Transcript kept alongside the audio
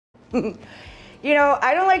You know,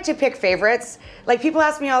 I don't like to pick favorites. Like, people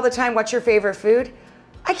ask me all the time, what's your favorite food?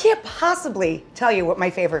 I can't possibly tell you what my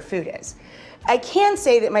favorite food is. I can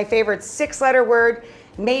say that my favorite 6-letter word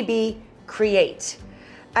may be create.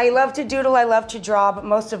 I love to doodle, I love to draw, but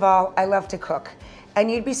most of all, I love to cook. And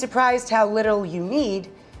you'd be surprised how little you need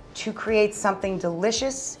to create something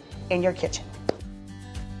delicious in your kitchen.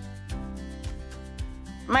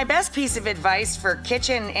 My best piece of advice for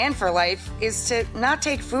kitchen and for life is to not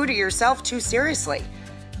take food or yourself too seriously.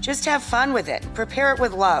 Just have fun with it, prepare it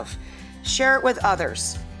with love, share it with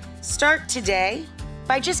others. Start today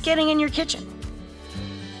by just getting in your kitchen.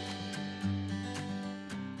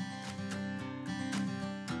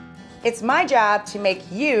 It's my job to make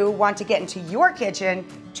you want to get into your kitchen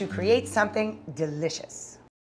to create something delicious.